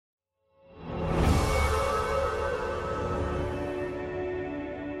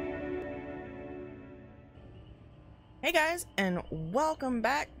Hey guys, and welcome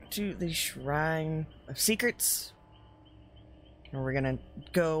back to the Shrine of Secrets. And we're gonna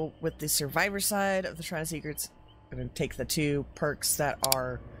go with the survivor side of the Shrine of Secrets. I'm gonna take the two perks that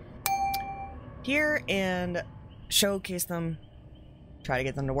are here and showcase them, try to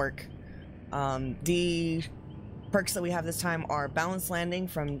get them to work. The perks that we have this time are Balanced Landing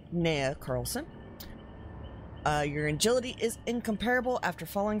from Nea Carlson. Your agility is incomparable after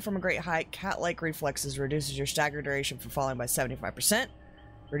falling from a great height. Cat-like reflexes reduces your stagger duration for falling by 75%.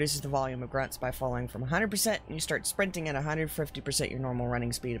 Reduces the volume of grunts by falling from 100%. And you start sprinting at 150% your normal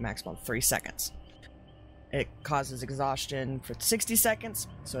running speed, a maximum of 3 seconds. It causes exhaustion for 60 seconds,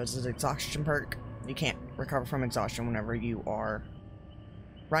 so it's an exhaustion perk. You can't recover from exhaustion whenever you are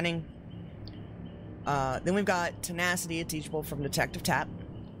running. Then we've got Tenacity, a teachable from Detective Tap.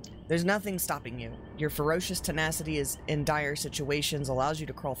 There's nothing stopping you. Your ferocious tenacity is in dire situations, allows you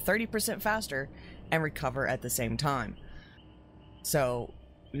to crawl 30% faster and recover at the same time. So,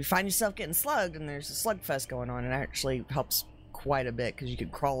 if you find yourself getting slugged and there's a slugfest going on, it actually helps quite a bit because you can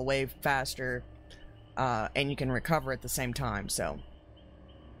crawl away faster and you can recover at the same time. So,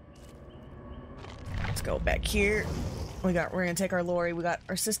 let's go back here. We're gonna take our Lori. We got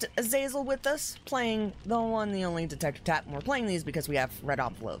our assistant Azazel with us, playing the one, the only Detective Tap. And we're playing these because we have red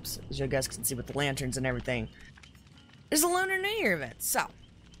envelopes, as you guys can see with the lanterns and everything. There's a Lunar New Year event, so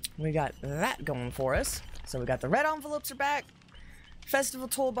we got that going for us. So we got the red envelopes are back, Festival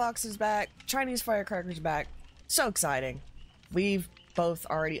Toolbox is back, Chinese Firecrackers back. So exciting! We've both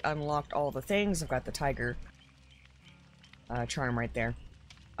already unlocked all the things. I've got the tiger charm right there.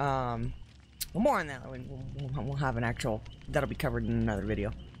 Well, more on that. We'll have an actual... That'll be covered in another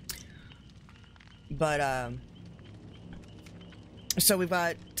video. But, so we've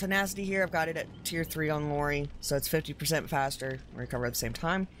got Tenacity here. I've got it at tier 3 on Lori. So it's 50% faster. Recover at the same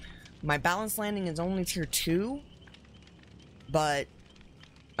time. My Balanced Landing is only tier 2. But,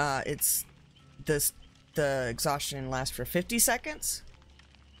 it's... The exhaustion lasts for 50 seconds.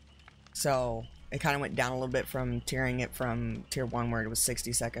 So, it kind of went down a little bit from tiering it from tier 1 where it was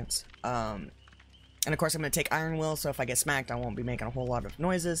 60 seconds. And of course I'm going to take Iron Will, so if I get smacked I won't be making a whole lot of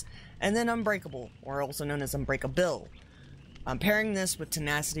noises. And then Unbreakable, or also known as Unbreakable. I'm pairing this with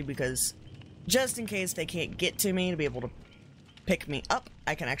Tenacity because just in case they can't get to me to be able to pick me up,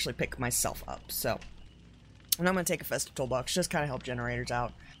 I can actually pick myself up. So, and I'm going to take a Festive Toolbox, just kind of help generators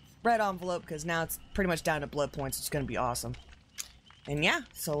out. Red envelope, because now it's pretty much down to blood points. It's going to be awesome. And yeah,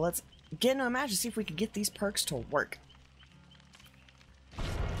 so let's get into a match and see if we can get these perks to work.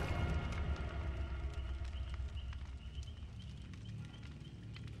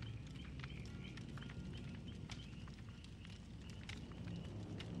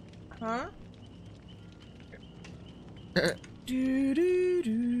 Huh?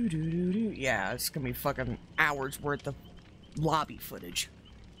 Yeah, it's gonna be fucking hours worth of lobby footage.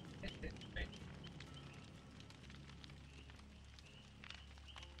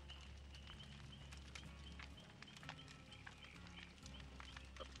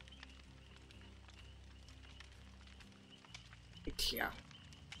 Yeah.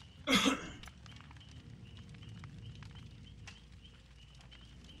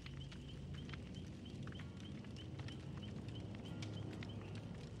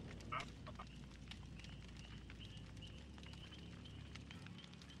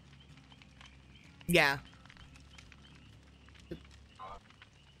 Yeah.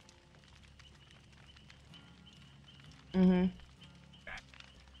 Mm-hmm.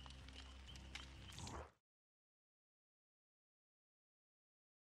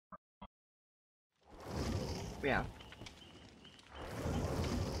 Yeah.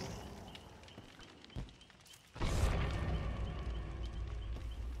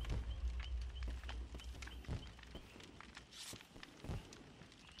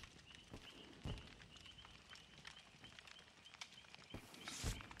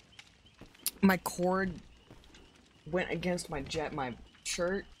 My cord went against my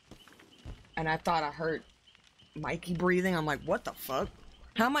shirt, and I thought I heard Mikey breathing. I'm like, what the fuck?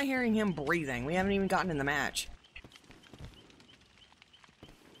 How am I hearing him breathing? We haven't even gotten in the match.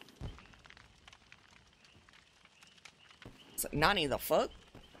 It's like, Nani, the fuck?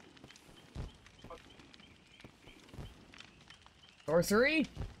 Or 3?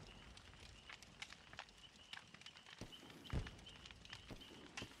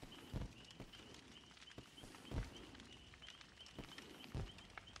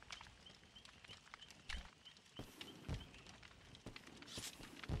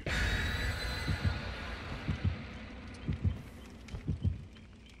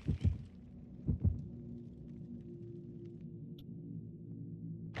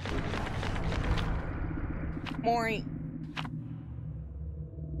 Maury.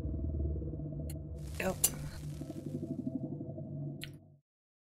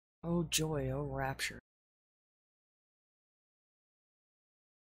 Oh joy, oh rapture.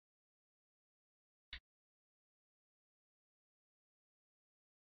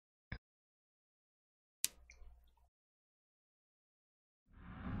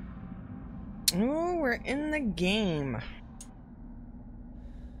 Oh, we're in the game.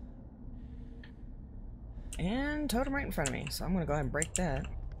 And totem right in front of me, so I'm gonna go ahead and break that.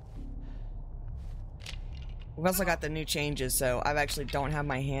 We've also got the new changes, so I actually don't have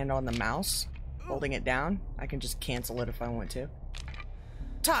my hand on the mouse holding it down. I can just cancel it if I want to.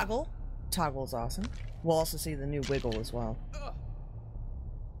 Toggle. Toggle is awesome. We'll also see the new wiggle as well. I'm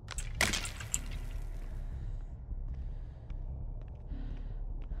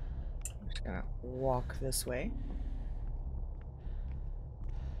just gonna walk this way.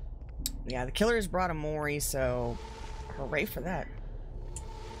 Yeah, the killers brought a Mori, so hooray for that.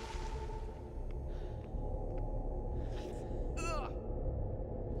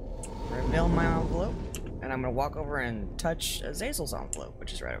 Reveal my envelope, and I'm gonna walk over and touch Azazel's envelope,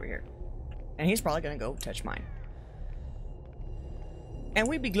 which is right over here. And he's probably gonna go touch mine. And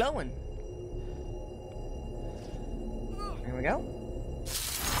we be glowing. There we go.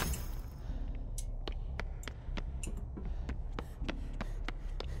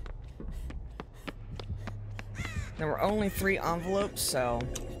 There were only 3 envelopes, so...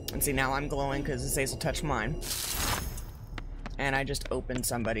 And see, now I'm glowing because Azazel touched mine. And I just opened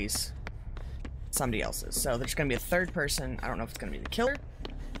somebody else's. So there's gonna be a third person. I don't know if it's gonna be the killer.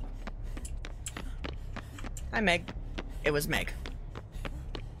 Hi, Meg. It was Meg.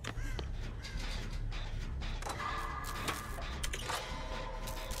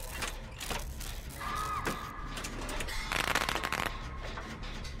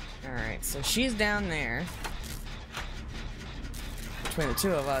 Alright, so she's down there. Between the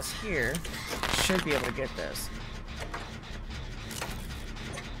two of us here, should be able to get this.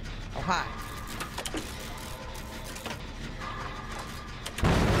 Oh, hi.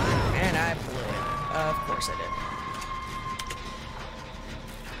 And I blew it. Of course I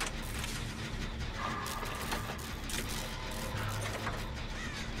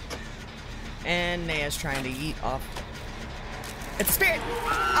did. And Naya's trying to yeet off. It's a spirit!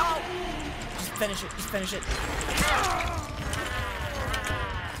 Oh! Just finish it, just finish it.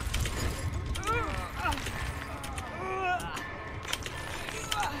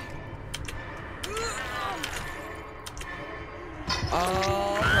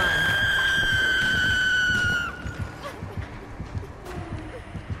 Oh, run.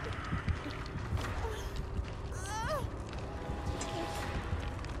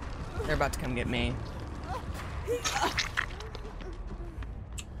 They're about to come get me.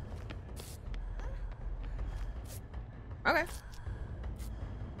 Okay.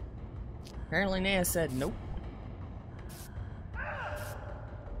 Apparently Naya said nope.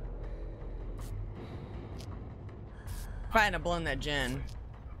 If I hadn't blown that gen.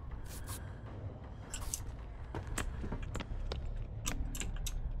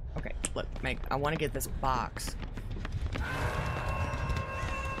 Okay, look, Meg, I want to get this box.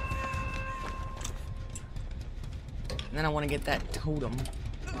 And then I want to get that totem.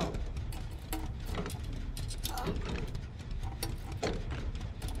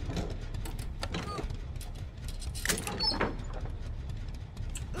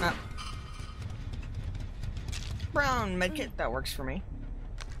 Brown medkit, that works for me.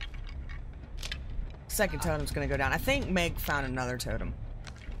 Second totem's gonna go down. I think Meg found another totem.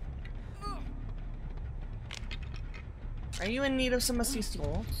 Are you in need of some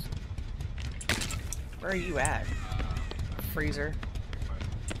assistance? Where are you at? Freezer.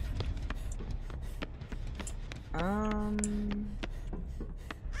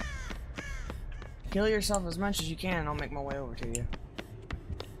 Kill yourself as much as you can and I'll make my way over to you.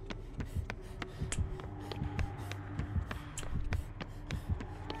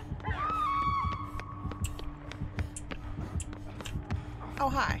 Oh,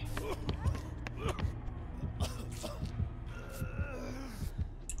 hi.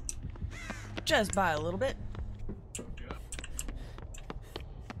 Just by a little bit.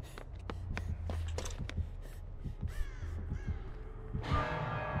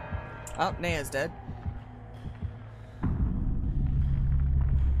 Oh, Naya's dead.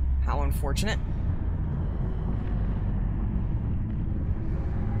 How unfortunate.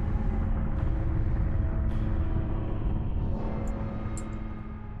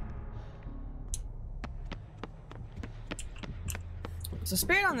 So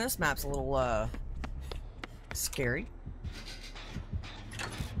spirit on this map's a little, scary.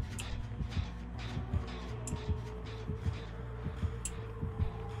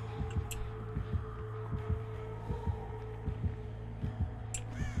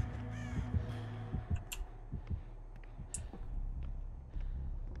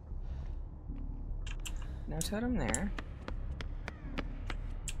 No totem there.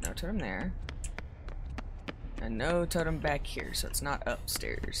 No totem there. And no totem back here, so it's not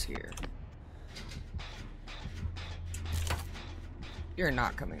upstairs here. You're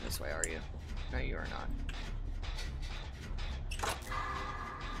not coming this way, are you? No, you are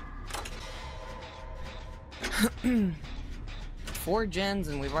not. 4 gens,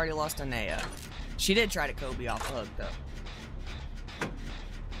 and we've already lost Anea. She did try to Kobe off the hook, though.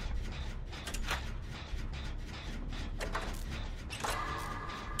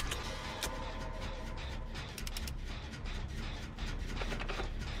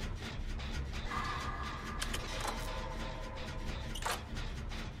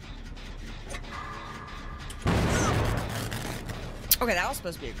 Okay, that was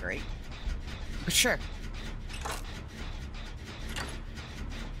supposed to be a grate. But sure.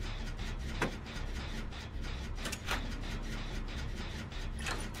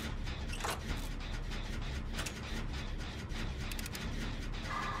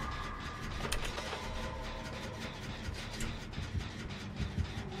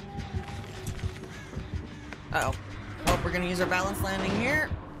 Uh-oh. Oh, we're gonna use our balance landing here.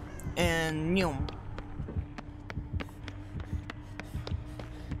 And nyum.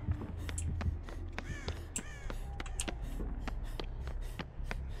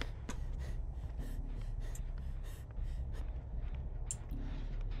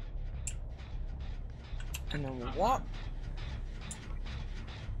 And then we'll walk.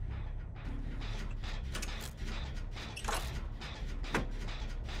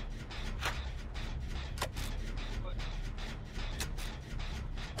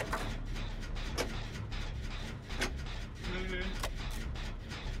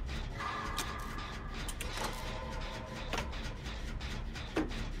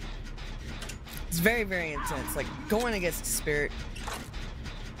 It's very, very intense. Like, going against Spirit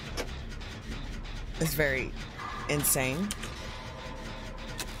is very insane.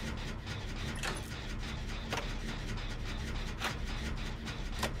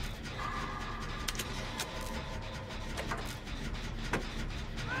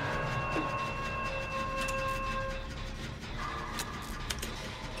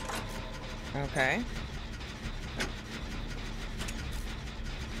 Okay.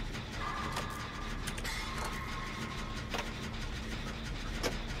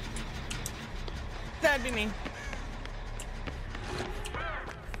 That'd be me.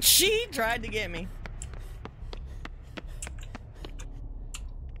 She tried to get me.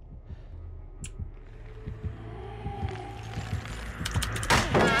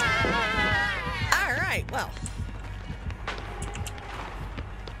 All right, well.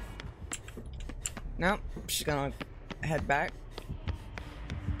 Nope, she's gonna head back.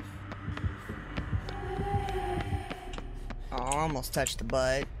 Oh, almost touched the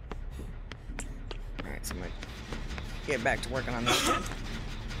butt. Alright, so I'm gonna get back to working on this one.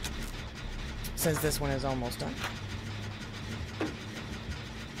 Since this one is almost done.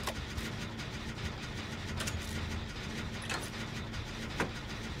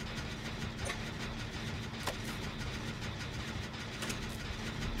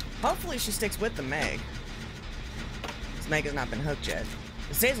 Hopefully she sticks with the Meg. This Meg has not been hooked yet.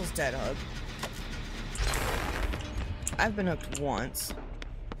 Zazel's dead hook. I've been hooked once.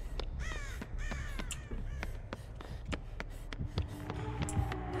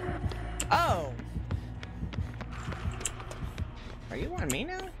 Oh! Are you on me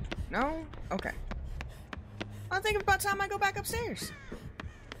now? No? Okay. I think it's about time I go back upstairs.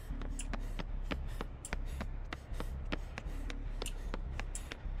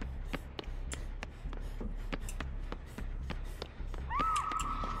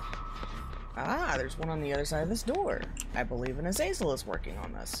 Ah, there's one on the other side of this door. I believe an Azazel is working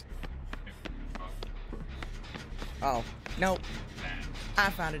on this. Oh, nope. I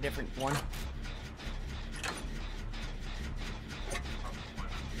found a different one.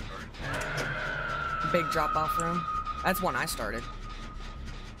 Big drop-off room. That's one I started.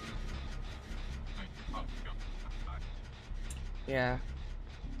 Yeah.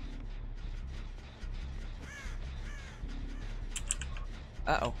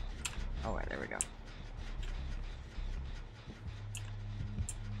 Uh-oh. Oh, right, there we go.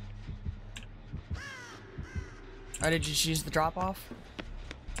 Oh, did you choose the drop-off?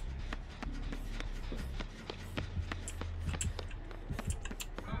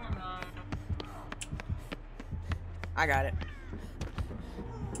 I got it.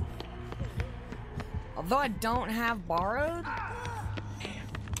 Although I don't have borrowed.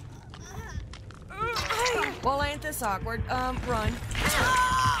 Well, ain't this awkward? Run.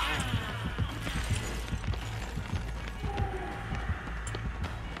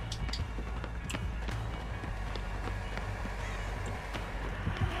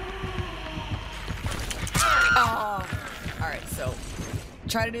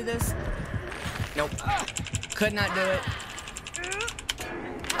 try to do this. Nope. Could not do it.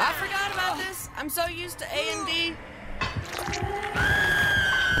 I forgot about this. I'm so used to A and D.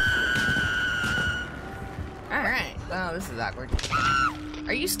 Alright. Oh, this is awkward.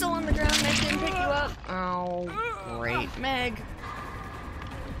 Are you still on the ground? Meg didn't pick you up? Oh, great. Meg.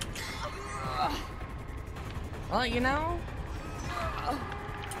 Well, you know.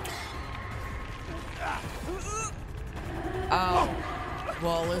 Oh.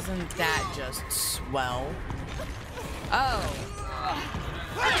 Well, isn't that just swell? Oh.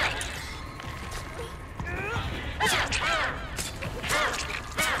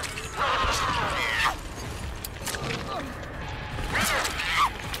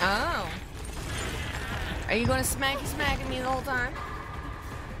 Oh. Are you gonna smacking me the whole time?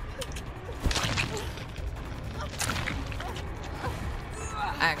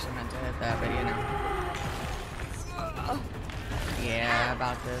 I actually meant to hit that, but you know. Yeah,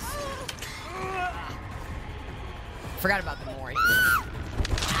 about this. Forgot about the Mori.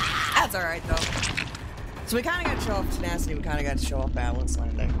 That's alright, though. So we kind of got to show off tenacity, we kind of got to show off balance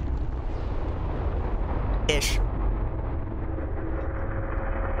landing. Ish.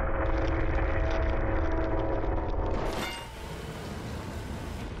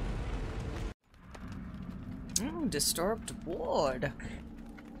 Disturbed ward.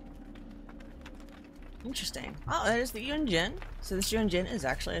 Interesting. Oh, there's the Yunjin. So this Yunjin is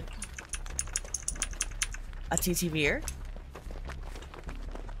actually a TTVer.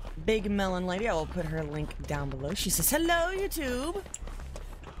 Big melon lady. I will put her link down below. She says, "Hello, YouTube."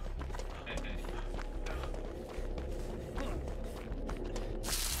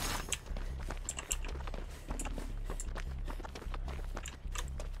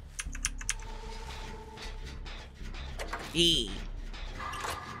 E.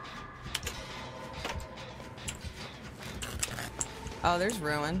 Oh, there's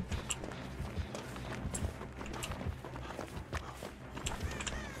ruin.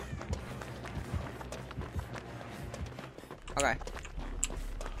 Okay.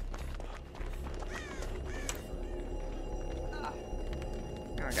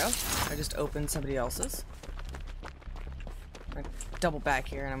 There we go. I just opened somebody else's. I'm gonna double back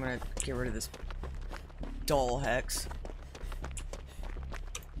here and I'm gonna get rid of this dull hex.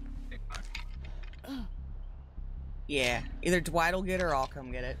 Yeah, either Dwight will get it or I'll come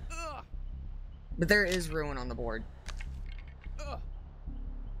get it. But there is ruin on the board.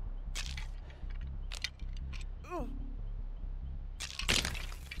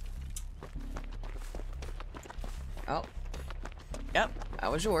 Oh. Yep,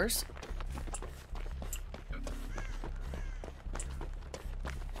 that was yours.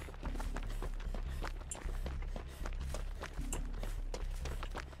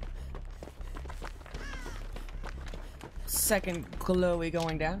 Second glowy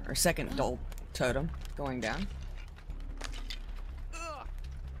going down, or second dull totem going down.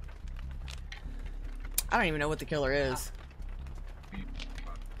 I don't even know what the killer is.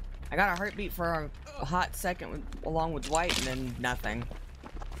 I got a heartbeat for a hot second with, along with Dwight, and then nothing.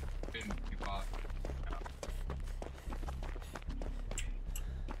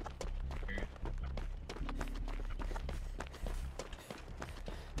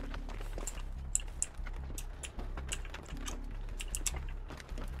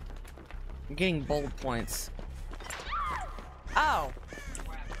 I'm getting bold points. Oh!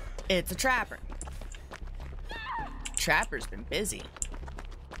 It's a trapper. Trapper's been busy.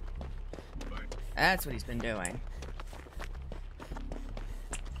 That's what he's been doing.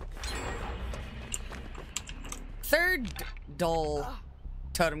 Third dull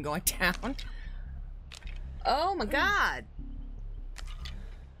totem going down. Oh my god!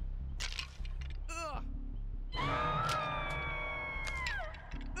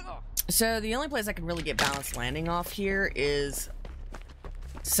 So the only place I can really get balanced landing off here is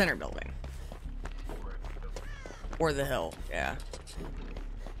center building. Or the hill, yeah.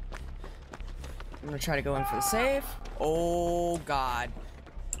 I'm gonna try to go in for the save. Oh god.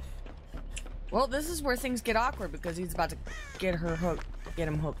 Well, this is where things get awkward because he's about to get her hooked, get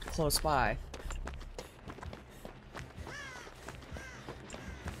him hooked close by.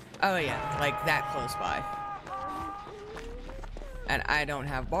 Oh yeah, like that close by. And I don't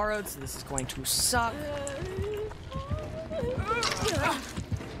have borrowed, so this is going to suck.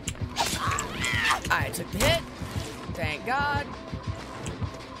 I took the hit. Thank God.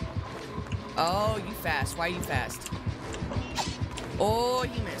 Oh, you fast. Why are you fast? Oh,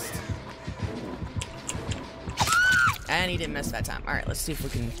 you missed. And he didn't miss that time. Alright, let's see if we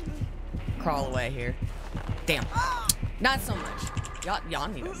can crawl away here. Damn. Not so much. Y'all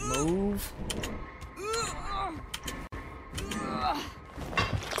need to move.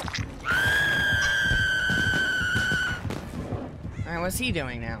 what's he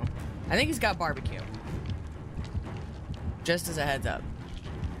doing now? I think he's got barbecue. Just as a heads up.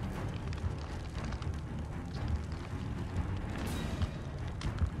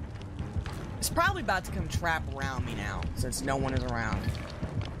 It's probably about to come trap around me now, since no one is around.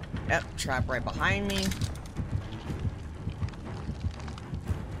 Yep, trap right behind me.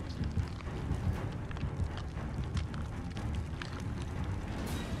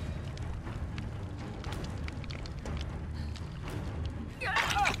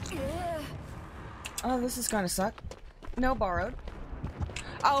 Oh, this is gonna suck. No borrowed.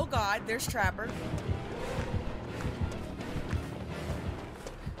 Oh god, there's Trapper.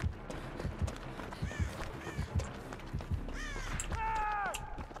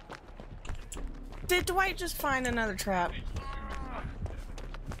 Did Dwight just find another trap?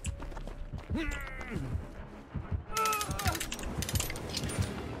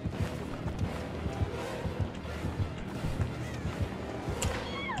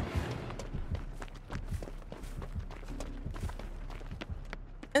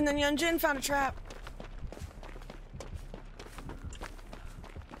 And then Young Jin found a trap.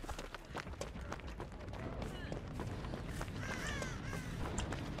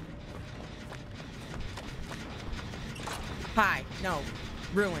 Hi. No.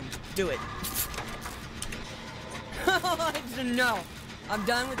 Ruined. Do it. No. I'm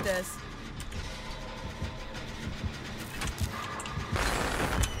done with this.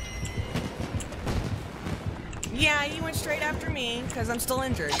 Yeah, he went straight after me because I'm still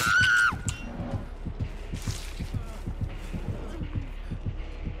injured.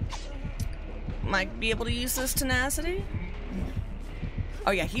 Might be able to use this tenacity.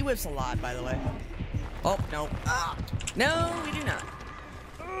 Oh yeah, he whips a lot, by the way. Oh, no. No, we do not.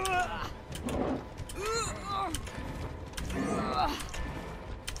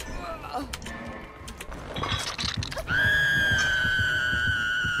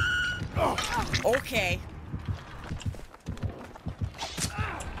 Okay.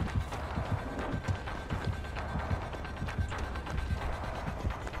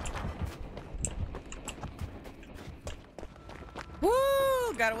 Woo!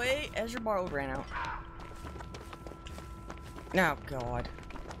 Got away as your borrowed ran out. Oh, God.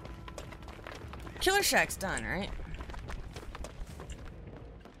 Killer Shack's done, right?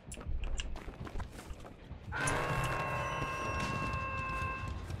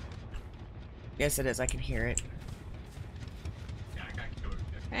 Yes, it is. I can hear it.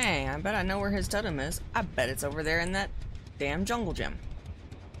 Hey, I bet I know where his totem is. I bet it's over there in that damn jungle gym.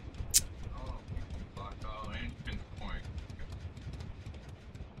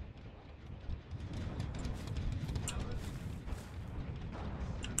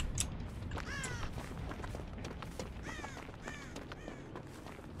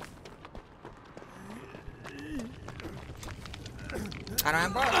 I don't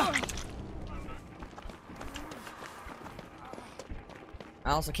have borrow.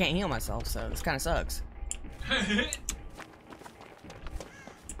 I also can't heal myself, so this kind of sucks.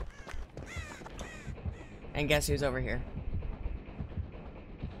 And guess who's over here?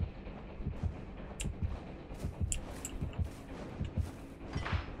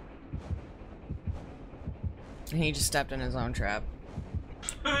 And he just stepped in his own trap.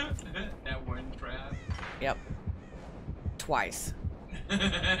 That one trap? Yep. Twice.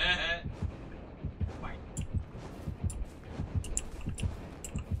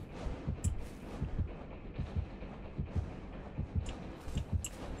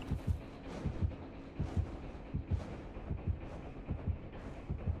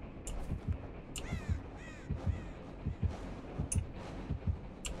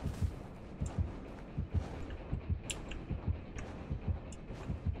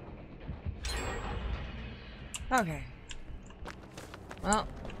 Okay. Well,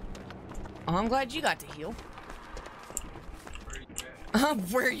 I'm glad you got to heal.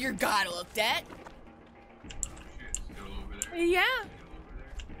 Where your god looked at? Shit, still over there? Yeah.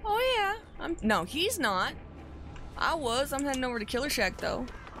 Oh yeah. No, he's not. I was. I'm heading over to Killer Shack though.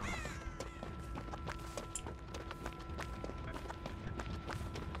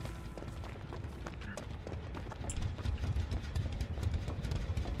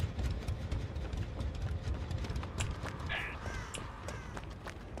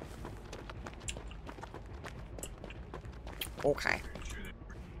 Okay.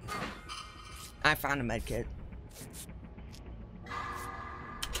 I found a med kit.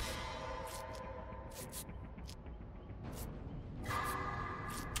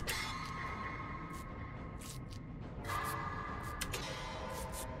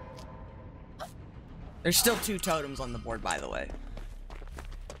 There's still 2 totems on the board, by the way.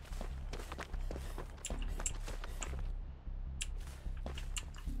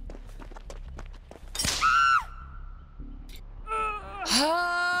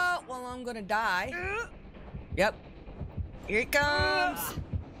 gonna die. Yep. Here it comes.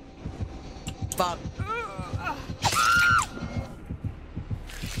 Fuck.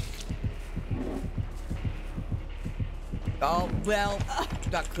 Oh, well,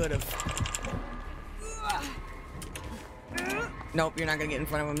 that could've. Nope, you're not gonna get in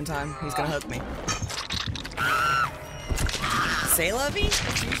front of him in time. He's gonna hook me. Say lovey?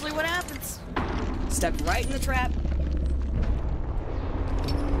 That's usually what happens. Stepped right in the trap.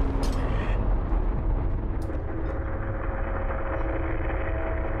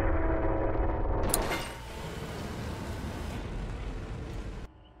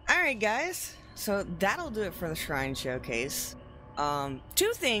 Alright guys, so that'll do it for the Shrine Showcase.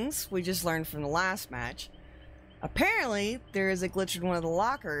 Two things we just learned from the last match. Apparently, there is a glitch in one of the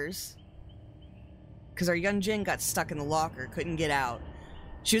lockers, because our young Jin got stuck in the locker, couldn't get out.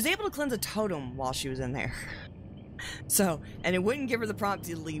 She was able to cleanse a totem while she was in there. So, and it wouldn't give her the prompt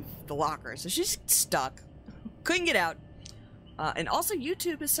to leave the locker, so she's stuck. Couldn't get out. And also,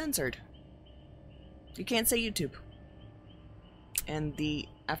 YouTube is censored. You can't say YouTube. And the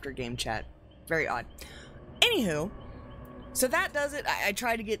after game chat. Very odd. Anywho, so that does it. I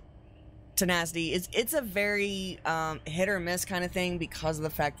tried to get Tenacity. It's a very hit or miss kind of thing because of the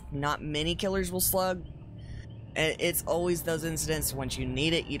fact that not many killers will slug. It's always those incidents. Once you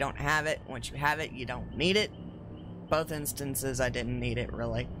need it, you don't have it. Once you have it, you don't need it. Both instances, I didn't need it,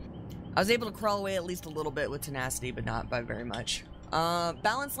 really. I was able to crawl away at least a little bit with Tenacity, but not by very much.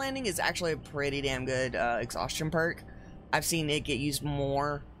 Balance Landing is actually a pretty damn good exhaustion perk. I've seen it get used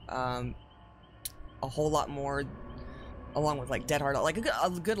more, a whole lot more, along with like Dead Hard. Like a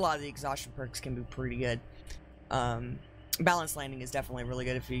good lot of the exhaustion perks can be pretty good. Balance Landing is definitely really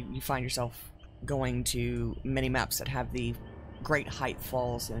good if you find yourself going to mini maps that have the great height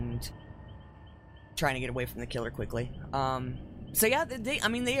falls and trying to get away from the killer quickly. So yeah, I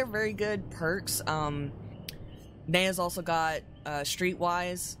mean they are very good perks. Naya's also got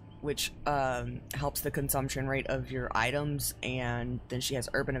Streetwise, which helps the consumption rate of your items, and then she has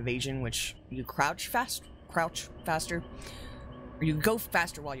Urban Evasion, which you crouch faster, or you go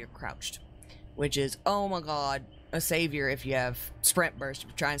faster while you're crouched, which is, oh my god, a savior if you have Sprint Burst, if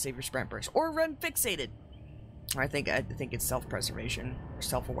you're trying to save your Sprint Burst, or Run Fixated. I think it's self-preservation, or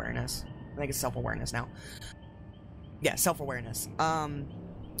self-awareness. I think it's self-awareness now. Yeah, self-awareness.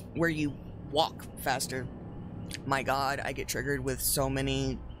 Where you walk faster. My god, I get triggered with so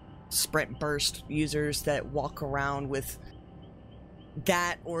many Sprint Burst users that walk around with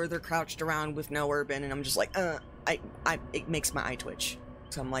that, or they're crouched around with no urban, and I'm just like, it makes my eye twitch.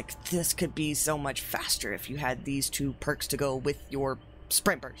 So I'm like, this could be so much faster if you had these two perks to go with your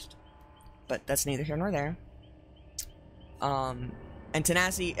Sprint Burst. But that's neither here nor there. And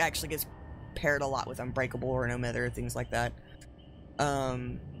Tenacity actually gets paired a lot with Unbreakable or No Mither, things like that.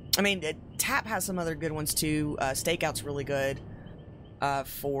 I mean, Tap has some other good ones too. Stakeout's really good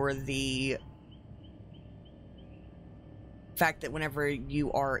for the fact that whenever you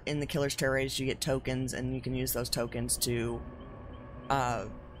are in the killer's terrorities, you get tokens, and you can use those tokens to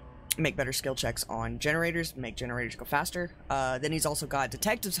make better skill checks on generators, make generators go faster. Then he's also got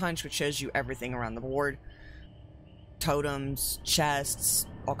Detective's Hunch, which shows you everything around the board. Totems, chests,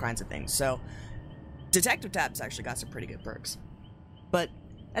 all kinds of things. So, Detective Tap's actually got some pretty good perks. But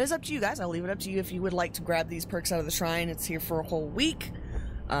that is up to you guys. I'll leave it up to you if you would like to grab these perks out of the shrine. It's here for a whole week.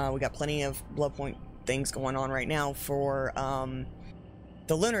 We got plenty of blood point things going on right now for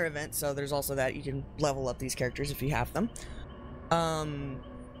the lunar event, so there's also that. You can level up these characters if you have them.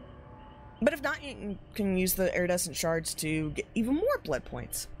 But if not, you can use the iridescent shards to get even more blood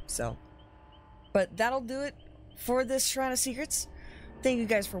points. So, but that'll do it for this Shrine of Secrets. Thank you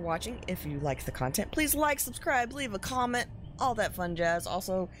guys for watching. If you like the content, please like, subscribe, leave a comment, all that fun jazz.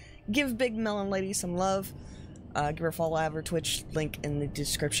 Also, give Big Melon Lady some love. Give her a follow, have her Twitch link in the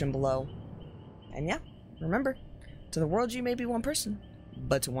description below. And yeah, remember, to the world you may be one person,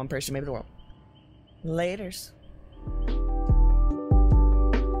 but to one person you may be the world. Laters.